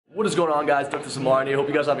What is going on, guys? Dr. Samar here. Hope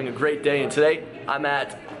you guys are having a great day. And today I'm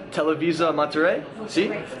at Televisa Monterrey.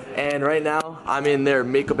 See? And right now I'm in their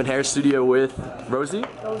makeup and hair studio with Rosie.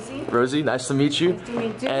 Rosie, nice to meet you. Nice to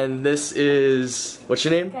meet you. And this is, what's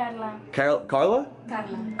your name? Carla. Carla?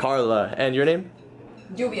 Carla. And your name?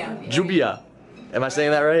 Lluvia. Jubia. Am I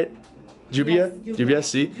saying that right? Jubia? Yes, Jubia,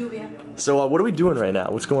 see? Lluvia. So what are we doing right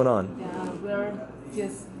now? What's going on? We're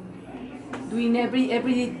just doing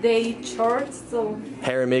everyday chores, so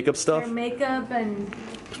Hair and makeup stuff? hair, makeup, and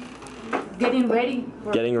getting ready.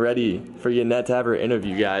 Getting ready for Yannette to have her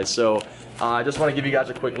interview, guys. So I just want to give you guys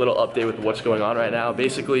a quick little update with what's going on right now.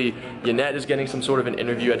 Basically, Yannette is getting some sort of an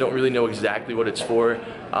interview. I don't really know exactly what it's for.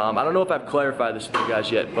 I don't know if I've clarified this with you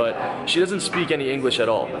guys yet, but she doesn't speak any English at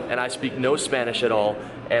all, and I speak no Spanish at all.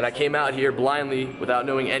 And I came out here blindly without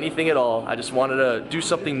knowing anything at all. I just wanted to do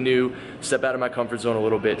something new, step out of my comfort zone a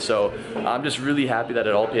little bit. So I'm just really happy that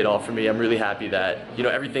it all paid off for me. I'm really happy that, you know,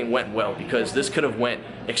 everything went well, because this could have went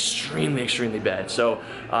extremely bad. So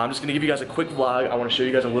I'm just gonna give you guys a quick vlog. I want to show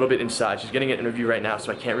you guys a little bit inside. She's getting an interview right now,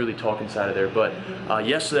 so I can't really talk inside of there. But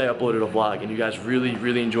yesterday I uploaded a vlog, and you guys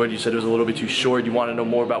really enjoyed it. You said it was a little bit too short. You want to know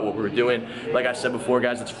more about what we were doing. Like I said before,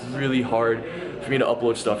 guys, it's really hard for me to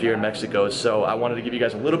upload stuff here in Mexico. So I wanted to give you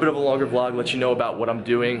guys a little bit of a longer vlog, let you know about what I'm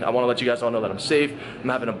doing. I want to let you guys all know that I'm safe. I'm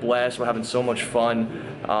having a blast. We're having so much fun.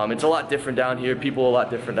 It's a lot different down here. People are a lot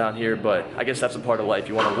different down here, but I guess that's a part of life.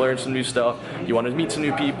 You want to learn some new stuff. You want to meet some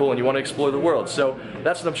new people, and you want to explore the world. So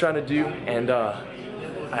that's what I'm trying to do. And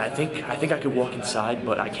I think I could walk inside,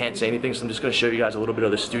 but I can't say anything, so I'm just gonna show you guys a little bit of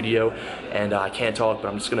the studio. And I can't talk, but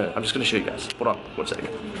I'm just gonna show you guys. Hold on, 1 second.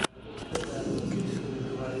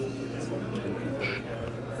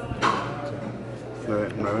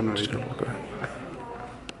 Just gonna walk around.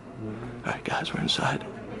 Alright guys, we're inside.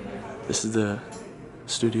 This is the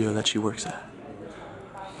studio that she works at.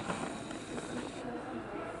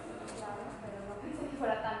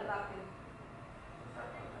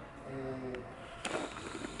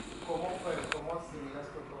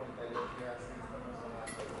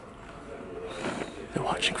 They're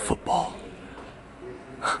watching football.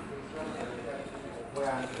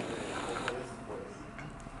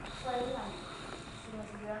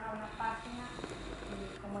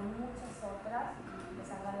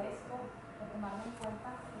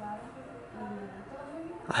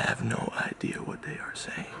 I have no idea what they are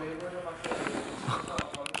saying.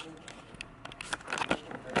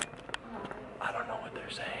 I don't know what they're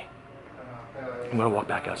saying. I'm gonna walk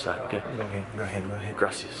back outside, okay? Go ahead.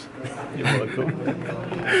 Gracias. You're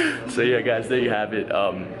welcome. So yeah, guys, there you have it.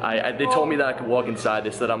 They told me that I could walk inside.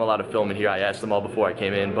 They said I'm allowed to film in here. I asked them all before I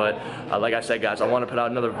came in, but like I said, guys, I want to put out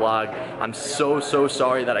another vlog. I'm so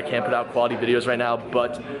sorry that I can't put out quality videos right now,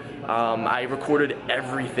 but I recorded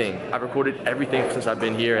everything. I've recorded everything since I've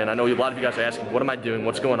been here, and I know a lot of you guys are asking, what am I doing?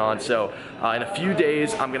 What's going on? So in a few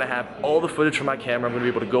days, I'm gonna have all the footage from my camera. I'm gonna be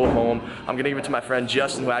able to go home. I'm gonna give it to my friend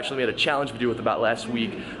Justin, who I actually made a challenge video with about last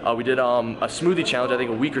week. We did a smoothie challenge, I think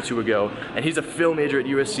a week or two ago, and he's a film major at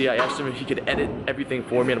USC. I asked him if he could edit everything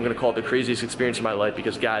for me, and I'm gonna call it the craziest experience of my life,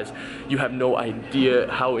 because guys, you have no idea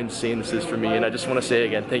how insane this is for me. And I just want to say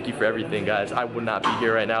again, thank you for everything, guys. I would not be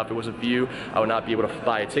here right now if it wasn't for you. I would not be able to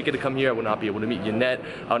buy a ticket to come here. I would not be able to meet Yannette.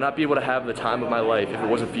 I would not be able to have the time of my life if it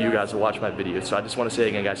wasn't for you guys to watch my videos. So I just want to say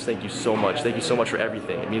again, guys, thank you so much. Thank you so much for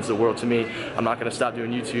everything. It means the world to me. I'm not gonna stop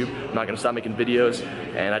doing YouTube. I'm not gonna stop making videos,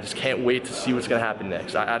 and I just can't wait to see what's gonna happen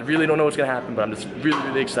next. I really don't know what's gonna happen, but I'm just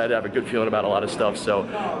really excited. I have a good feeling about a lot of stuff. So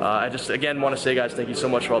I just again want to say, guys, thank you so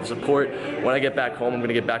much for all the support. When I get back home, I'm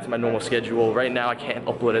gonna get back to my normal schedule. Right now I can't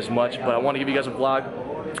upload as much, but I want to give you guys a vlog,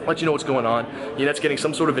 let you know what's going on. Yannette's getting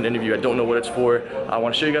some sort of an interview. I don't know what it's for. I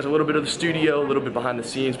want to show you guys a little bit of the studio, a little bit behind the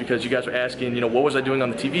scenes, because you guys are asking, you know, what was I doing on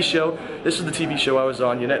the TV show? This is the TV show I was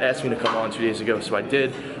on. Yannette asked me to come on 2 days ago, so I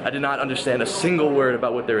did. I did not understand a single word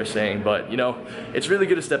about what they were saying, but you know, it's really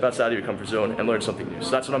good to step outside of your comfort zone and learn something new.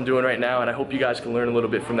 So that's what I'm doing right now, and I hope you guys can learn a little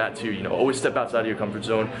bit from that too. You know, always step outside of your comfort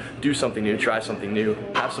zone, do something new, try something new,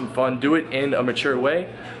 have some fun, do it in a mature way,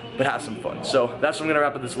 but have some fun. So that's what I'm gonna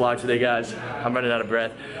wrap up this vlog today, guys. I'm running out of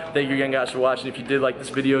breath. Thank you again, guys, for watching. If you did like this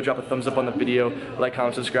video, drop a thumbs up on the video, like,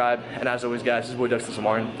 comment, subscribe, and as always, guys, this is boy Dr.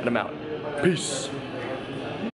 Samar, and I'm out. Peace.